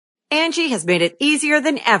Angie has made it easier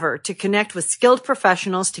than ever to connect with skilled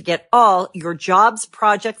professionals to get all your jobs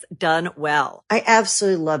projects done well. I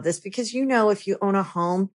absolutely love this because, if you own a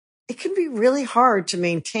home, it can be really hard to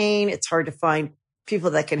maintain. It's hard to find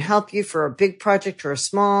people that can help you for a big project or a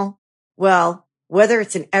small. Well, whether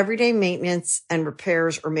it's in everyday maintenance and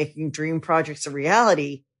repairs or making dream projects a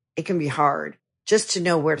reality, it can be hard just to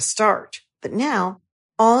know where to start. But now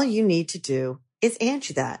all you need to do is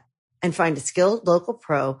Angie that and find a skilled local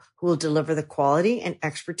pro who will deliver the quality and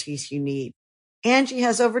expertise you need. Angie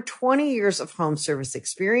has over 20 years of home service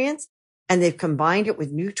experience, and they've combined it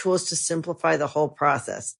with new tools to simplify the whole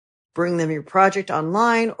process. Bring them your project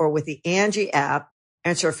online or with the Angie app,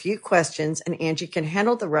 answer a few questions, and Angie can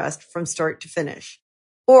handle the rest from start to finish.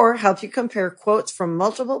 Or help you compare quotes from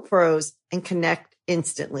multiple pros and connect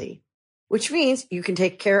instantly, which means you can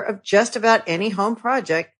take care of just about any home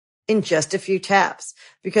project in just a few taps.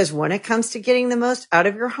 Because when it comes to getting the most out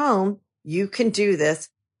of your home, you can do this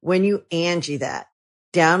when you Angie that.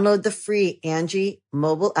 Download the free Angie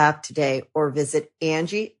mobile app today or visit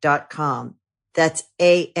Angie.com. That's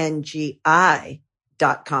ANGI.com.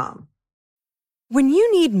 When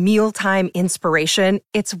you need mealtime inspiration,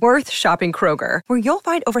 it's worth shopping Kroger, where you'll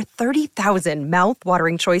find over 30,000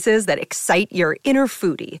 mouth-watering choices that excite your inner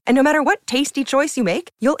foodie. And no matter what tasty choice you make,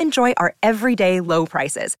 you'll enjoy our everyday low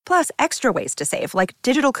prices, plus extra ways to save, like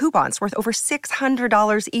digital coupons worth over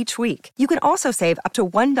 $600 each week. You can also save up to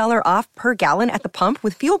 $1 off per gallon at the pump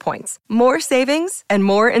with fuel points. More savings and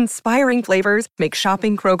more inspiring flavors make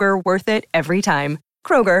shopping Kroger worth it every time.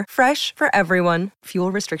 Kroger, fresh for everyone.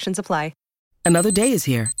 Fuel restrictions apply. Another day is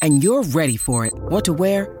here, and you're ready for it. What to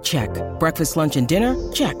wear? Check. Breakfast, lunch, and dinner?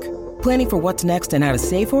 Check. Planning for what's next and how to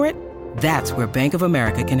save for it? That's where Bank of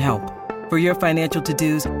America can help. For your financial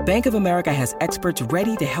to-dos, Bank of America has experts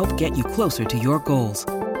ready to help get you closer to your goals.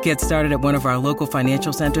 Get started at one of our local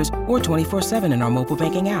financial centers or 24/7 in our mobile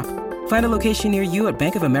banking app. Find a location near you at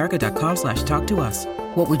bankofamerica.com/talktous.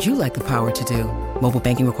 What would you like the power to do? Mobile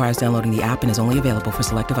banking requires downloading the app and is only available for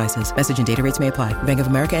select devices. Message and data rates may apply. Bank of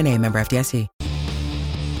America N.A., member FDIC.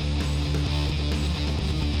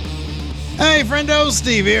 Hey, friendo,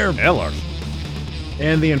 Steve here. And Lars.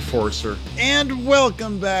 And the Enforcer. And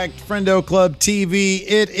welcome back to Friendo Club TV.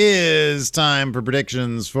 It is time for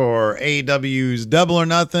predictions for AEW's Double or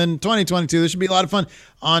Nothing 2022. This should be a lot of fun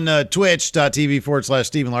on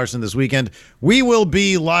twitch.tv/Steven Larson this weekend. We will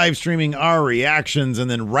be live streaming our reactions, and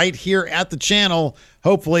then right here at the channel,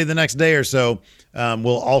 hopefully the next day or so,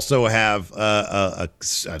 we'll also have a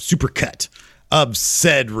super cut of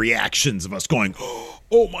said reactions of us going,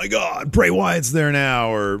 oh my God, Bray Wyatt's there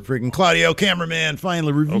now, or freaking Claudio Cameraman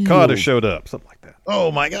finally revealed. Okada showed up, something like that.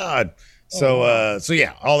 Oh my God. So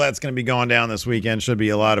yeah, all that's going to be going down this weekend. Should be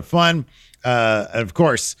a lot of fun. Of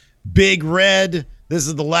course, Big Red. This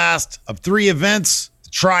is the last of 3 events,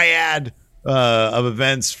 triad of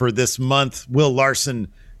events for this month. Will Larson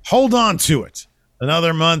hold on to it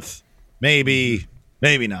another month? Maybe,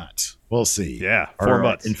 maybe not. We'll see. Yeah, 4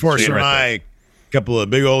 months. Enforcer and I, a couple of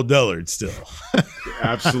big old dullards still.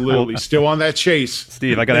 Absolutely. Still on that chase.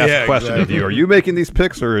 Steve, I got to ask a question of you. Are you making these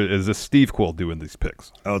picks, or is this Steve Quill doing these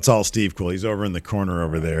picks? Oh, it's all Steve Quill. He's over in the corner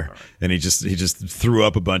over there, and he just threw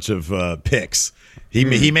up a bunch of picks.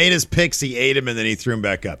 He made his picks, he ate them, and then he threw them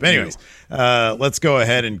back up. Anyways, let's go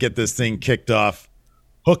ahead and get this thing kicked off.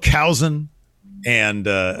 Hookhausen and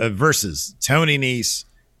versus Tony Nese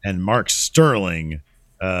and Mark Sterling.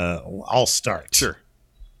 I'll start. Sure.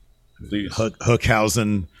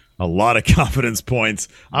 Hookhausen, a lot of confidence points.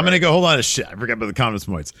 I'm going to go, hold on to shit. I forgot about the confidence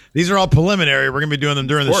points. These are all preliminary. We're going to be doing them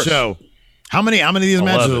during the show. How many of these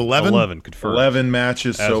matches? 11? 11 confirmed. 11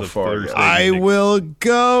 matches so far. I will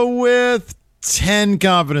go with 10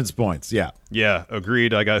 confidence points. Yeah. Yeah,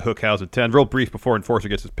 agreed. I got Hookhausen 10. Real brief before Enforcer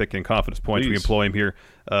gets his pick in confidence points. We employ him here.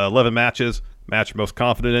 11 matches. Match you're most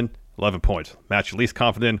confident in, 11 points. Match you're least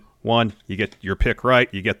confident in, 1. You get your pick right.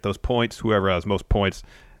 You get those points. Whoever has most points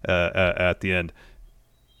at the end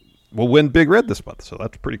will win Big Red this month. So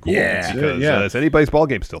that's pretty cool. Yeah. Because it's anybody's ball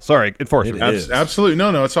game still. Sorry, Enforcer. Absolutely.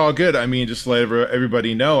 No, it's all good. I mean, just let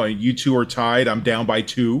everybody know. You two are tied. I'm down by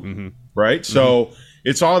 2. Right? So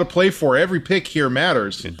it's all to play for. Every pick here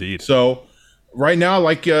matters. Indeed. So right now,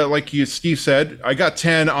 like you, Steve said, I got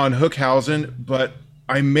 10 on Hookhausen, but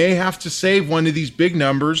I may have to save one of these big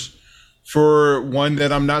numbers for one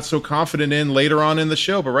that I'm not so confident in later on in the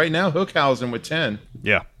show. But right now, Hookhausen with 10.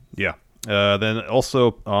 Yeah. Then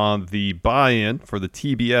also on the buy-in for the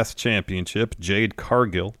TBS Championship, Jade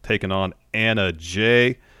Cargill taking on Anna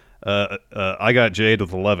Jay. I got Jade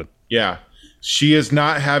with 11. Yeah. She is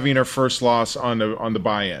not having her first loss on the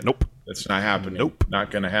buy-in. Nope. That's not happening. Nope.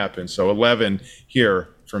 Not going to happen. So 11 here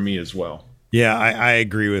for me as well. Yeah, I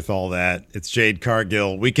agree with all that. It's Jade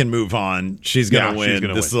Cargill. We can move on. She's going to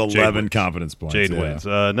win. This is 11 confidence points. Jade wins.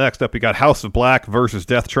 Next up, we got House of Black versus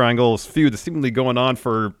Death Triangle. This feud is seemingly going on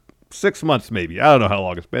for 6 months, maybe. I don't know how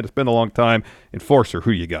long it's been. It's been a long time. Enforcer,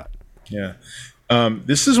 who you got? Yeah.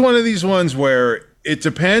 This is one of these ones where it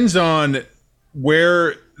depends on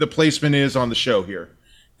where the placement is on the show here.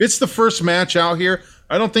 If it's the first match out here,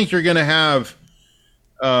 I don't think you're going to have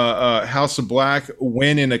House of Black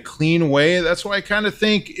win in a clean way. That's why I kind of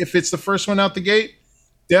think if it's the first one out the gate,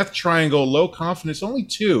 Death Triangle, low confidence, only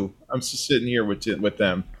 2. I'm just sitting here with them. What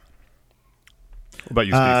about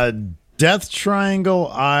you, Steve? Death Triangle,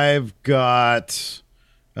 I've got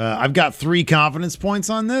 3 confidence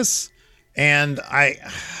points on this, and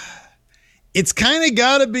it's kind of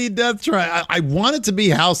got to be Death Triangle. I want it to be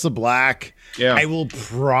House of Black. Yeah. I will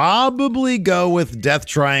probably go with Death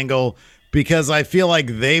Triangle because I feel like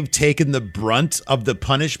they've taken the brunt of the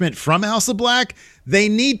punishment from House of Black. They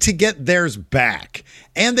need to get theirs back.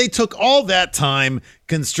 And they took all that time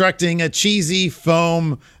constructing a cheesy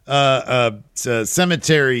foam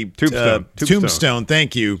cemetery tombstone.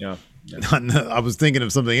 Thank you. Yeah. I was thinking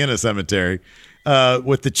of something in a cemetery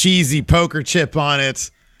with the cheesy poker chip on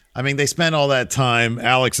it. I mean, they spent all that time.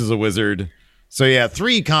 Alex is a wizard. So, yeah,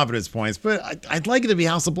 3 confidence points. But I'd like it to be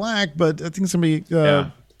House of Black, but I think it's going to be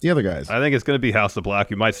the other guys. I think it's going to be House of Black.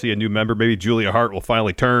 You might see a new member. Maybe Julia Hart will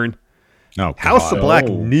finally turn. Oh, House of Black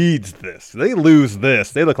needs this. They lose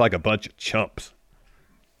this, they look like a bunch of chumps.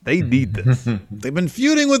 They need this. They've been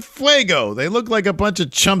feuding with Fuego. They look like a bunch of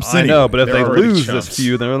chumps. I know, but if they lose this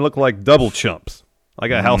feud, they're going to look like double chumps. I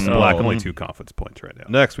got House of Black, only 2 confidence points right now.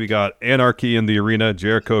 Next, we got Anarchy in the Arena,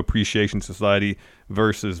 Jericho Appreciation Society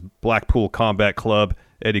versus Blackpool Combat Club,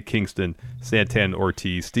 Eddie Kingston, Santana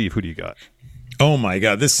Ortiz. Steve, who do you got? Oh my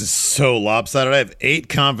God, this is so lopsided. I have 8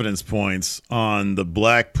 confidence points on the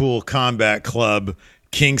Blackpool Combat Club,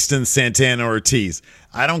 Kingston, Santana Ortiz.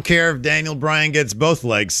 I don't care if Daniel Bryan gets both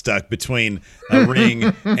legs stuck between a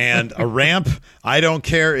ring and a ramp. I don't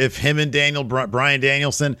care if him and Bryan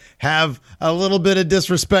Danielson have a little bit of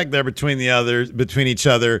disrespect there between each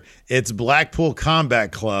other. It's Blackpool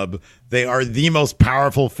Combat Club. They are the most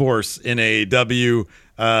powerful force in AEW.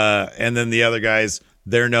 And then the other guys,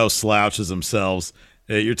 they're no slouches themselves.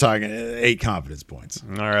 You're talking 8 confidence points.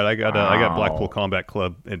 All right, I got Blackpool Combat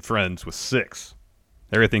Club and friends with 6.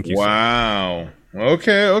 Everything you said.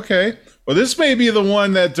 Okay. Well, this may be the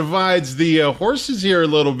one that divides the horses here a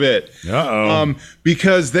little bit.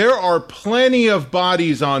 Because there are plenty of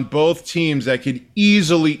bodies on both teams that could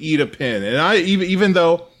easily eat a pin. And even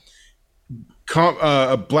though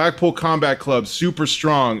Blackpool Combat Club super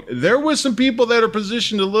strong, there was some people that are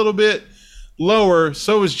positioned a little bit lower.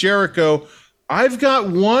 So is Jericho. I've got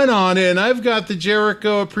 1 on it, and I've got the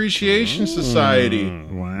Jericho Appreciation Society.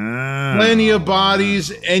 Wow. Plenty of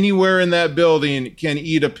bodies anywhere in that building can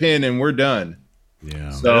eat a pin, and we're done.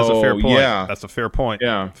 Yeah. So, that is a fair point. Yeah. That's a fair point.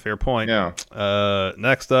 Yeah. Fair point. Yeah.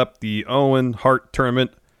 Next up, the Owen Hart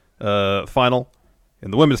Tournament final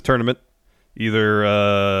in the women's tournament. Either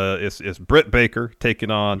it's Britt Baker taking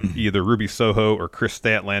on either Ruby Soho or Chris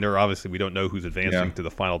Statlander. Obviously, we don't know who's advancing to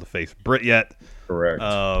the final to face Britt yet. Correct.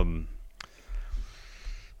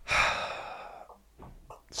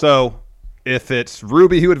 So, if it's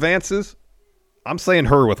Ruby who advances, I'm saying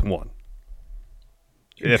her with 1.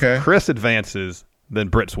 If Chris advances, then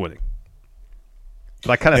Britt's winning.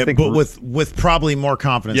 But I kind of think, but with probably more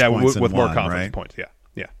confidence points. with more confidence right? points. Yeah.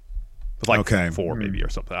 With like 4 maybe or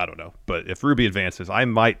something. I don't know. But if Ruby advances,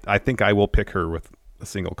 I think I will pick her with a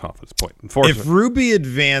single confidence point. If Ruby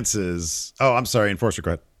advances, I'm sorry, Enforcer,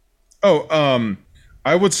 go ahead.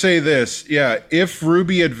 I would say this. Yeah, if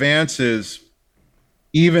Ruby advances,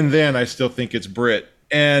 even then, I still think it's Britt.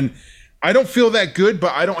 And I don't feel that good,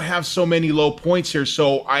 but I don't have so many low points here,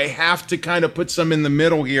 so I have to kind of put some in the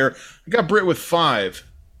middle here. I got Britt with 5.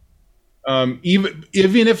 Even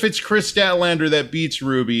if it's Chris Statlander that beats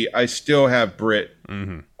Ruby, I still have Britt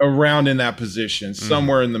around in that position,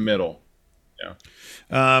 somewhere in the middle. Yeah.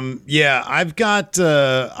 I've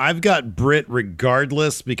got Britt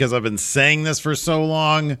regardless because I've been saying this for so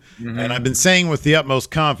long, and I've been saying with the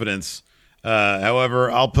utmost confidence.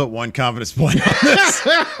 However, I'll put 1 confidence point on this.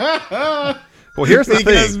 Well, here's the thing.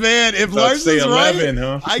 Because, man, if Larson's 11,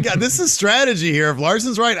 right, this is strategy here. If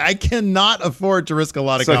Larson's right, I cannot afford to risk a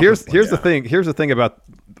lot of confidence. So here's the thing. Here's the thing about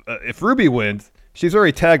if Ruby wins, she's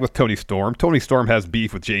already tagged with Toni Storm. Toni Storm has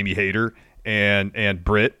beef with Jamie Hayter and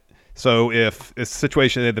Britt. So if it's a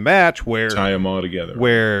situation in the match where tie them all together,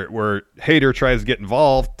 where Hayter tries to get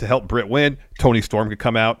involved to help Britt win, Toni Storm could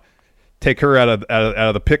come out, take her out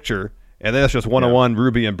of the picture, and then it's just 1-on-1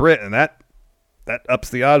 Ruby and Britt, and that that ups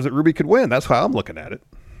the odds that Ruby could win. That's how I'm looking at it.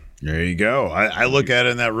 There you go. I look at it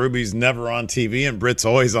in that Ruby's never on TV and Britt's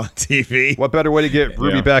always on TV. What better way to get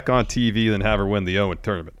Ruby back on TV than have her win the Owen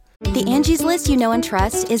tournament? The Angie's List you know and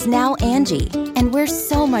trust is now Angie, and we're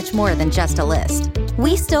so much more than just a list.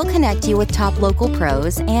 We still connect you with top local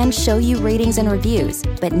pros and show you ratings and reviews,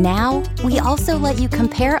 but now we also let you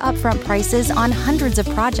compare upfront prices on hundreds of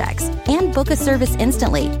projects and book a service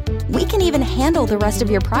instantly. We can even handle the rest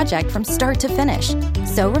of your project from start to finish.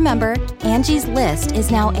 So remember, Angie's List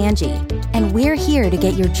is now Angie, and we're here to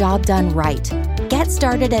get your job done right. Get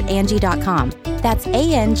started at Angie.com. That's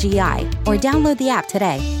ANGI, or download the app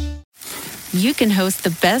today. You can host the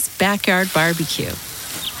best backyard barbecue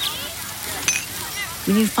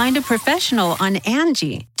when you find a professional on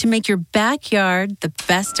Angie to make your backyard the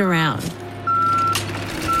best around.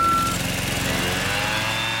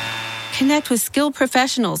 Connect with skilled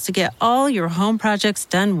professionals to get all your home projects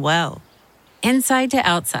done well. Inside to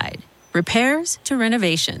outside, repairs to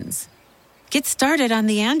renovations. Get started on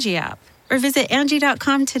the Angie app or visit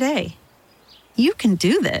Angie.com today. You can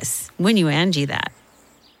do this when you Angie that.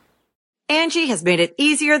 Angie has made it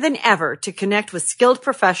easier than ever to connect with skilled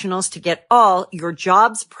professionals to get all your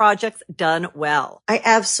jobs projects done well. I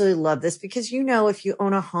absolutely love this because, if you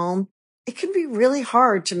own a home, it can be really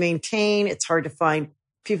hard to maintain. It's hard to find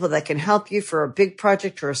people that can help you for a big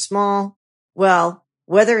project or a small. Well,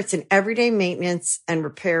 whether it's in everyday maintenance and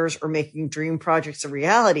repairs or making dream projects a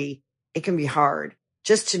reality, it can be hard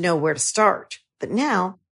just to know where to start. But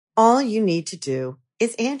now all you need to do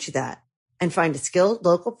is Angie that and find a skilled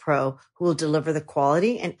local pro who will deliver the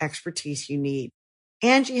quality and expertise you need.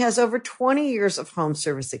 Angie has over 20 years of home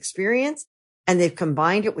service experience, and they've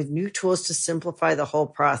combined it with new tools to simplify the whole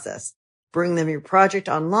process. Bring them your project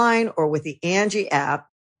online or with the Angie app,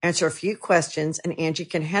 answer a few questions, and Angie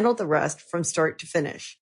can handle the rest from start to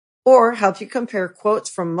finish. Or help you compare quotes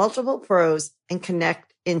from multiple pros and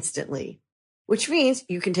connect instantly, which means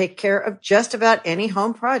you can take care of just about any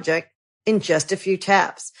home project in just a few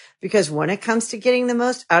taps. Because when it comes to getting the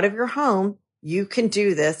most out of your home, you can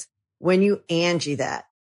do this when you Angie that.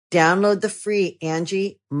 Download the free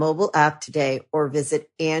Angie mobile app today or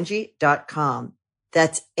visit Angie.com.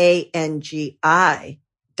 That's ANGI.com.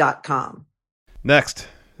 Next,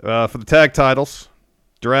 for the tag titles,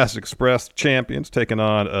 Jurassic Express champions taking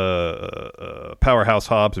on Powerhouse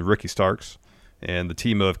Hobbs and Ricky Starks, and the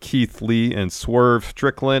team of Keith Lee and Swerve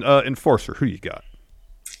Strickland. Enforcer, who you got?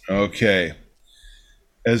 Okay.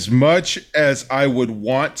 As much as I would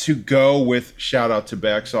want to go with, shout out to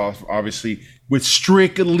Bex, obviously, with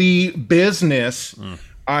strictly business,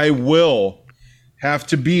 I will have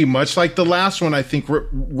to be, much like the last one, I think,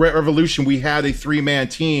 Revolution, we had a three-man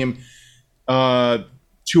team,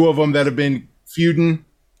 two of them that have been feuding,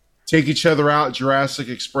 take each other out. Jurassic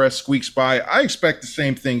Express squeaks by. I expect the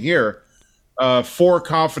same thing here. 4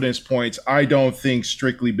 confidence points. I don't think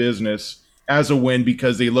strictly business as a win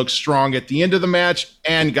because they look strong at the end of the match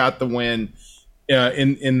and got the win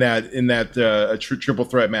in that triple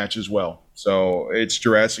threat match as well. So it's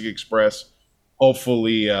Jurassic Express.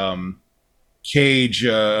 Hopefully, Cage,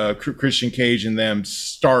 Christian Cage, and them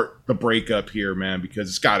start the breakup here, man, because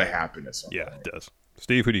it's got to happen at some point. It does.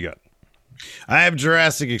 Steve, who do you got? I have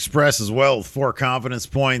Jurassic Express as well with 4 confidence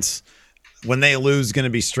points. When they lose, going to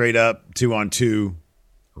be straight up 2-on-2.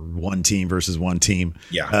 One team versus one team.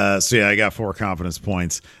 Yeah. I got 4 confidence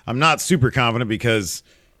points. I'm not super confident because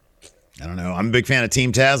I don't know. I'm a big fan of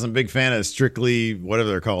Team Taz. I'm a big fan of Strictly whatever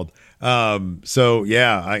they're called. I got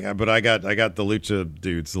the Lucha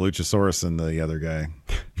dudes, the Luchasaurus and the other guy.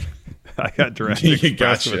 I got Jurassic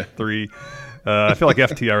Express with 3. I feel like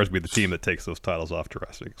FTR would be the team that takes those titles off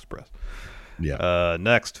Jurassic Express. Yeah.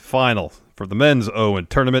 Next, final for the men's Owen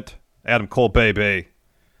tournament. Adam Cole, Bay.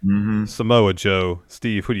 Samoa Joe.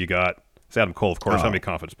 Steve, who do you got? It's Adam Cole, of course. How many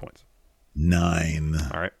confidence points? 9.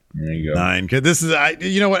 All right. There you go. 9. This is,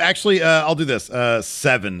 you know what? Actually, I'll do this.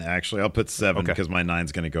 7. Actually, I'll put 7 because my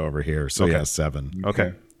 9's going to go over here. So yeah, 7.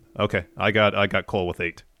 Okay. I got Cole with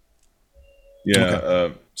 8. Yeah.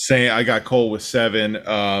 Saying I got Cole with 7.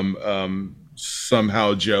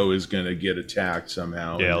 Somehow Joe is going to get attacked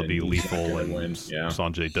somehow. Yeah, it'll be Lethal and win. Yeah.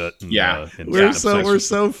 Sanjay Dutt. And, we're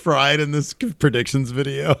so fried in this predictions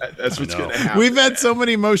video. That's what's going to happen. We've had so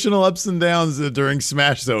many emotional ups and downs during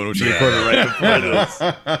Smash Zone, which we recorded right before this.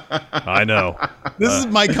 I know. This is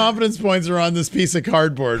my confidence points are on this piece of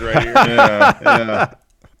cardboard right here. Yeah.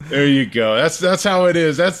 There you go. That's how it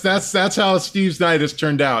is. That's how Steve's night has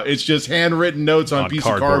turned out. It's just handwritten notes on piece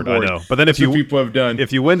of cardboard. I know. But then if you people have done,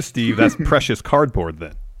 if you win, Steve, that's precious cardboard.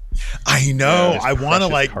 Then I know. Yeah, I want to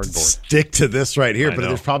cardboard. stick to this right here, but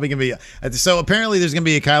there's probably going to be. So apparently there's going to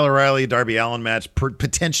be a Kyle O'Reilly, Darby Allin match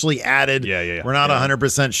potentially added. Yeah. We're not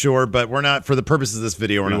 100% sure, but we're not, for the purposes of this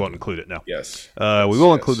video, we won't include it now. Yes. We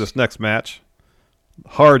will include this next match.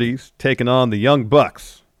 Hardys taking on the Young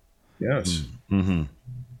Bucks. Yes. Mm-hmm.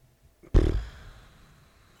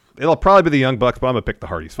 It'll probably be the Young Bucks, but I'm going to pick the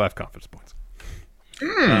Hardys. 5 confidence points.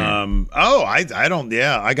 I don't.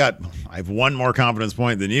 Yeah, I have one more confidence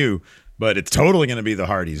point than you, but it's totally going to be the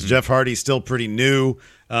Hardys. Jeff Hardy's still pretty new.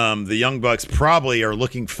 The Young Bucks probably are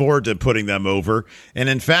looking forward to putting them over. And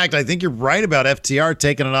in fact, I think you're right about FTR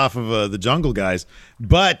taking it off of the Jungle Guys.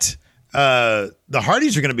 But the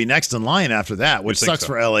Hardys are going to be next in line after that, which sucks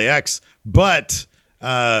for LAX. But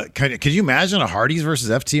could you imagine a Hardys versus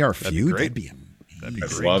FTR feud? That'd be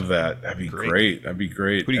I'd love that. That'd be great. That'd be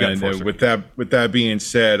great. Who do you got, and with that being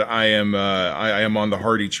said, I am on the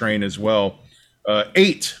Hardy train as well.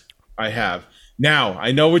 8 I have. Now,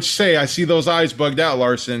 I know what you say. I see those eyes bugged out,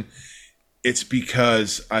 Larson. It's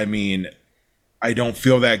because I don't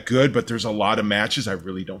feel that good, but there's a lot of matches I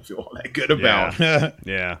really don't feel all that good about.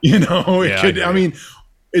 Yeah. It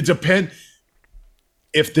depends.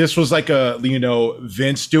 If this was like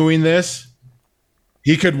Vince doing this,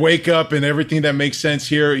 he could wake up and everything that makes sense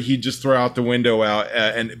here, he'd just throw out the window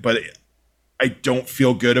but I don't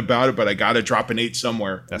feel good about it, but I got to drop an 8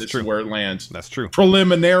 somewhere. That's this true. is where it lands. That's true.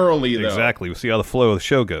 Preliminarily, though. Exactly. We'll see how the flow of the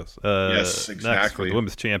show goes. Yes, exactly. Next, for the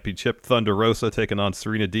Women's Championship, Thunder Rosa taking on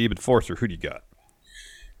Serena Deeb and Forcer. Who do you got?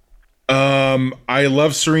 I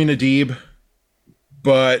love Serena Deeb,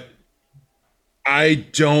 but I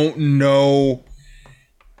don't know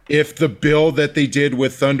if the build that they did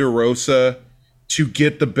with Thunder Rosa to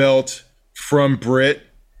get the belt from Britt,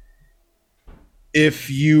 if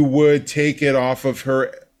you would take it off of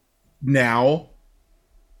her now.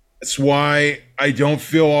 That's why I don't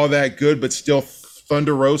feel all that good, but still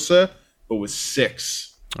Thunder Rosa, but with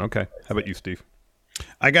 6. Okay. How about you, Steve?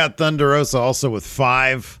 I got Thunder Rosa also with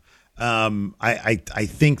 5. I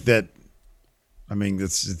think that,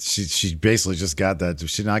 she basically just got that.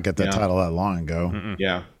 She did not get that title that long ago. Mm-mm.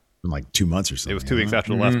 Yeah. In like 2 months or something. It was 2 weeks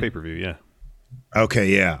after the last pay-per-view, yeah. Okay,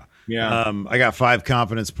 yeah. Yeah. I got 5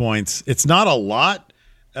 confidence points. It's not a lot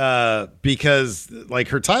because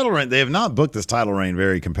her title reign, they have not booked this title reign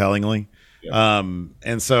very compellingly. Yeah.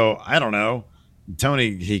 And so I don't know.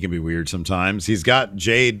 Tony, he can be weird sometimes. He's got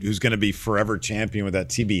Jade, who's going to be forever champion with that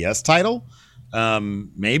TBS title.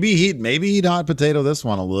 Maybe he'd hot potato this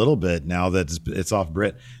one a little bit now that it's off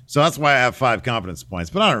Britt. So that's why I have 5 confidence points,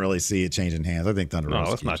 but I don't really see it changing hands. I think Thunder Rosa.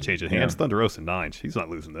 No, it's not changing hands. Thunder Rosa 9. She's not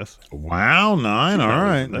losing this. Wow, 9. All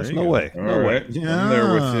right. There's no way. No way. Yes. I'm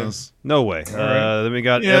there with you. No way. Then we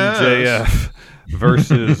got MJF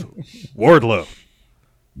versus Wardlow.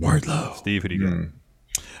 Steve, who do you got?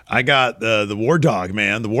 I got the War Dog,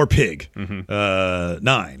 man, the War Pig.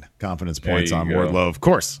 9 confidence points on Wardlow. Of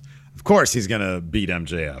course he's going to beat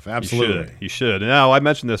MJF. Absolutely. He should. Now, I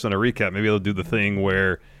mentioned this in a recap. Maybe they'll do the thing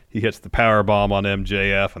where he hits the power bomb on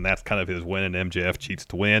MJF, and that's kind of his win, and MJF cheats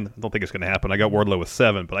to win. I don't think it's going to happen. I got Wardlow with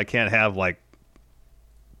 7, but I can't have,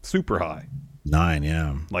 super high. 9,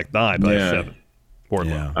 yeah. 9, but I have 7. Wardlow.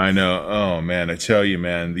 Yeah. I know. Oh, man, I tell you,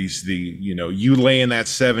 man, you laying that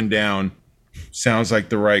 7 down sounds like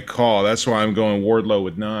the right call. That's why I'm going Wardlow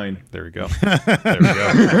with 9. There we go. For a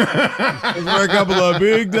couple of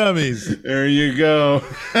big dummies. There you go.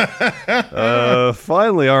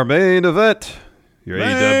 Finally, our main event. Your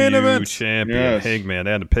Main AEW event. champion, Hangman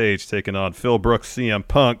Adam Page, taking on Phil Brooks, CM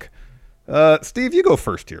Punk. Steve, you go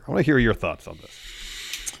first here. I want to hear your thoughts on this.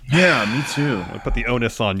 Yeah, me too. I'll put the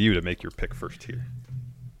onus on you to make your pick first here.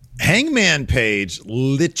 Hangman Page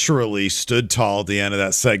literally stood tall at the end of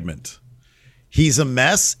that segment. He's a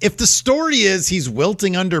mess. If the story is he's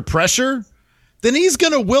wilting under pressure, then he's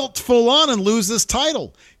going to wilt full on and lose this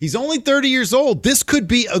title. He's only 30 years old. This could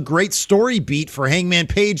be a great story beat for Hangman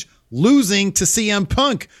Page losing to CM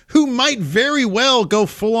Punk, who might very well go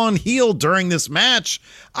full on heel during this match.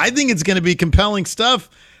 I think it's going to be compelling stuff.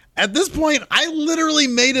 At this point, I literally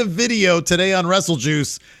made a video today on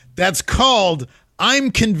WrestleJuice that's called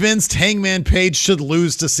 "I'm Convinced Hangman Page Should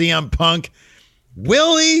Lose to CM Punk."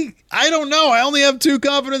 Will he? I don't know. I only have 2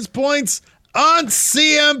 confidence points on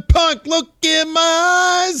CM Punk. Look in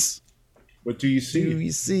my eyes. What do you see? Do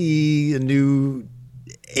you see a new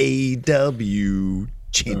AEW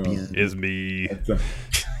champion? Is me.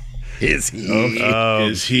 Is he?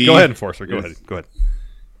 Is he? Go ahead, Enforcer. Go ahead.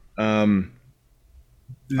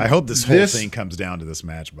 I hope this whole thing comes down to this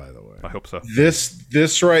match, by the way. I hope so.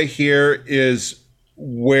 This right here is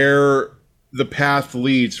where the path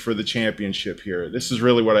leads for the championship here. This is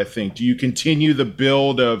really what I think. Do you continue the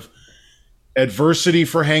build of adversity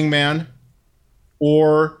for Hangman,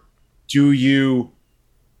 or do you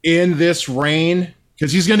end this reign?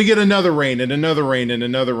 Because he's going to get another reign and another reign and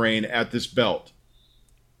another reign at this belt.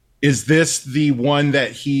 Is this the one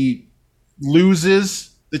that he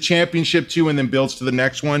loses the championship to and then builds to the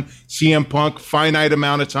next one? CM Punk, finite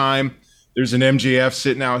amount of time. There's an MJF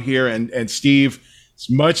sitting out here, and Steve, as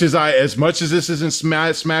much as this is in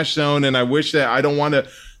Smash Zone, and I wish that I don't want to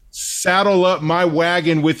saddle up my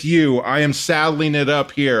wagon with you, I am saddling it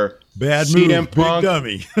up here. Bad CM move, Punk, big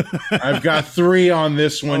dummy. I've got 3 on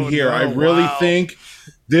this one here. No, I really think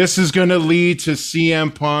this is going to lead to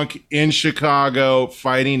CM Punk in Chicago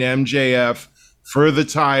fighting MJF for the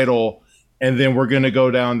title, and then we're going to go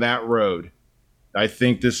down that road. I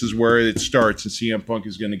think this is where it starts, and CM Punk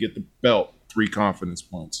is going to get the belt. 3 confidence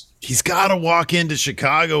points. He's got to walk into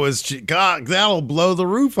Chicago as Chicago. That'll blow the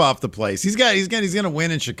roof off the place. He's going to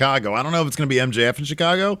win in Chicago. I don't know if it's going to be MJF in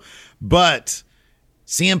Chicago, but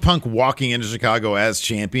CM Punk walking into Chicago as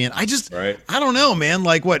champion. I don't know, man.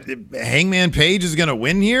 Like what? Hangman Page is going to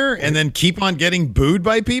win here and then keep on getting booed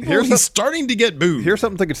by people. He's starting to get booed. Here's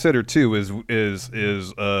something to consider too: is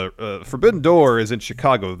Forbidden Door is in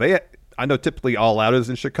Chicago. I know typically All Out is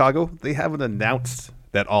in Chicago. They haven't announced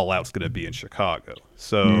that All Out's going to be in Chicago.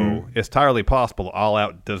 So it's entirely possible All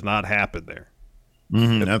Out does not happen there.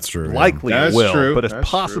 That's true. Likely That's it will, true. but it's That's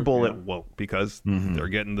possible true, it won't because they're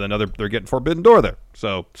getting Forbidden Door there.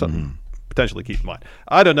 So something potentially keep in mind.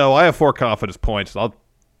 I don't know. I have 4 confidence points.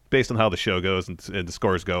 Based on how the show goes and the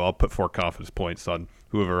scores go, I'll put 4 confidence points on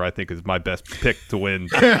whoever I think is my best pick to win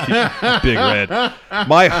Big Red.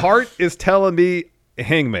 My heart is telling me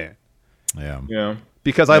Hangman. Yeah.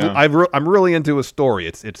 Because I'm really into a story.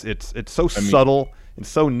 It's so subtle and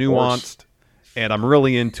so nuanced, and I'm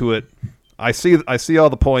really into it. I see all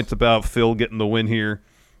the points about Phil getting the win here,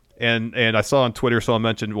 and I saw on Twitter someone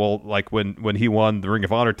mentioned, well, like when he won the Ring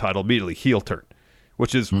of Honor title, immediately heel turn,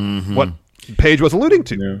 which is what Paige was alluding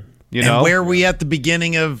to. Yeah. You know, and where are we at the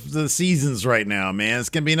beginning of the seasons right now, man? It's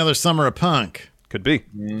gonna be another summer of Punk. Could be.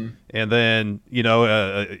 And then,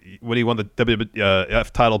 when he won the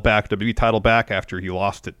WWF title back, WWE title back after he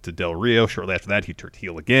lost it to Del Rio, shortly after that he turned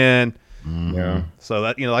heel again. Yeah. So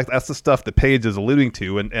that, that's the stuff that Paige is alluding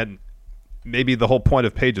to, and maybe the whole point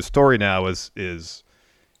of Paige's story now is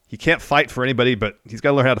he can't fight for anybody, but he's got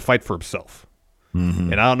to learn how to fight for himself.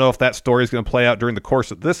 And I don't know if that story is going to play out during the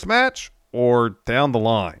course of this match or down the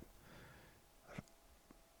line.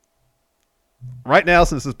 Right now,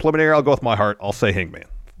 since it's preliminary, I'll go with my heart. I'll say Hangman.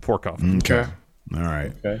 4 confidence. Okay. All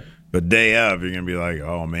right. Okay. But day of, you're gonna be like,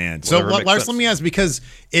 oh man. So Whatever Lars, let me ask, because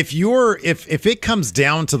if it comes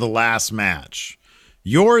down to the last match,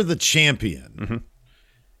 you're the champion,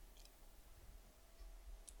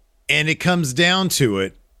 and it comes down to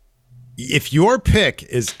it, if your pick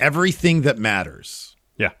is everything that matters,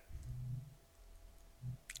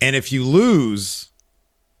 and if you lose,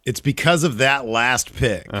 it's because of that last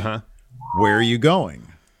pick. Where are you going?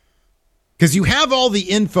 Because you have all the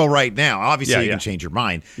info right now. Obviously, you can change your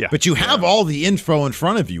mind. But you have all the info in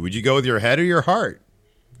front of you. Would you go with your head or your heart?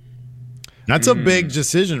 That's a big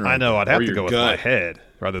decision right I know. now. I'd have to go with my head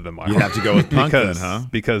rather than my heart. You'd have to go with Punk then, huh?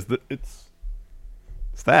 Because it's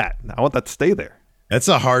that. I want that to stay there. That's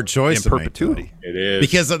a hard choice in perpetuity. It is.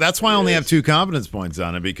 Because that's why I only have 2 confidence points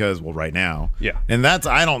on it, because, well, right now. Yeah. And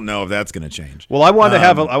I don't know if that's going to change. Well, I want to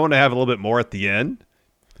have a little bit more at the end.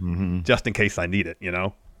 Just in case I need it, Yeah.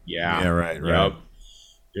 Yeah, right. Yep.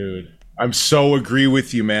 Dude, I'm so agree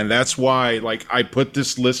with you, man. That's why, I put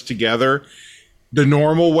this list together the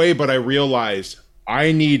normal way, but I realized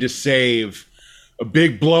I need to save a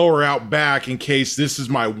big blower out back in case this is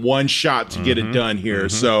my one shot to get it done here.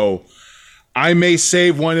 So I may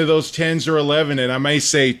save one of those 10s or 11, and I may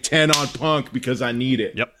say 10 on Punk because I need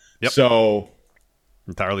it. Yep. So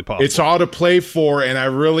entirely possible. It's all to play for, and I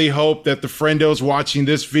really hope that the friendos watching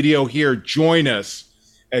this video here join us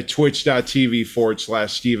at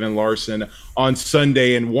twitch.tv/Steven Larson on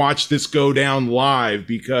Sunday and watch this go down live,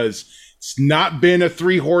 because it's not been a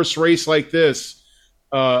 3-horse race like this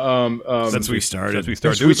since we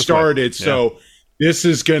started. So this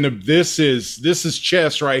is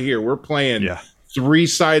chess right here. We're playing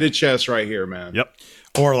 3-sided chess right here, man. Yep.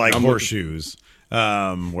 Or like horseshoes.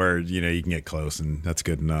 Where you can get close, and that's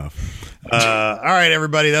good enough. All right,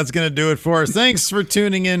 everybody, that's gonna do it for us. Thanks for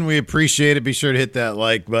tuning in. We appreciate it. Be sure to hit that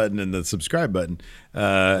like button and the subscribe button.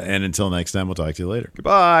 And until next time, we'll talk to you later.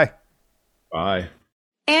 Goodbye. Bye.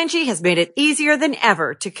 Angie has made it easier than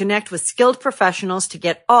ever to connect with skilled professionals to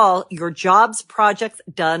get all your jobs projects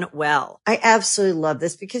done well. I absolutely love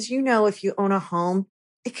this because, you know, if you own a home,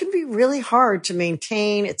 it can be really hard to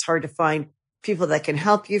maintain. It's hard to find people that can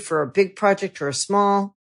help you for a big project or a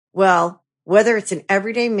small. Well, whether it's in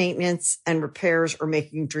everyday maintenance and repairs or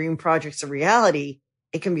making dream projects a reality,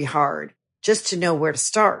 it can be hard just to know where to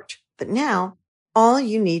start. But now all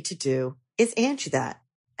you need to do is Angie that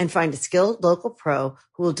and find a skilled local pro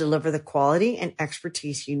who will deliver the quality and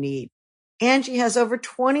expertise you need. Angie has over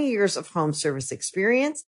 20 years of home service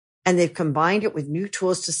experience, and they've combined it with new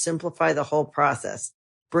tools to simplify the whole process.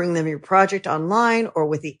 Bring them your project online or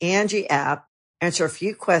with the Angie app, answer a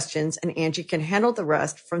few questions, and Angie can handle the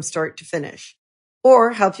rest from start to finish. Or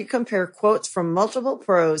help you compare quotes from multiple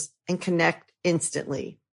pros and connect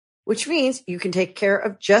instantly, which means you can take care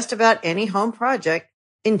of just about any home project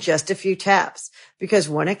in just a few taps. Because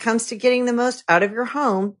when it comes to getting the most out of your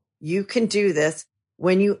home, you can do this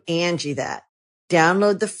when you Angie that.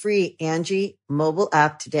 Download the free Angie mobile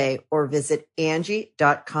app today or visit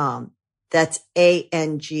Angie.com. That's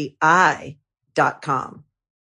ANGI.com.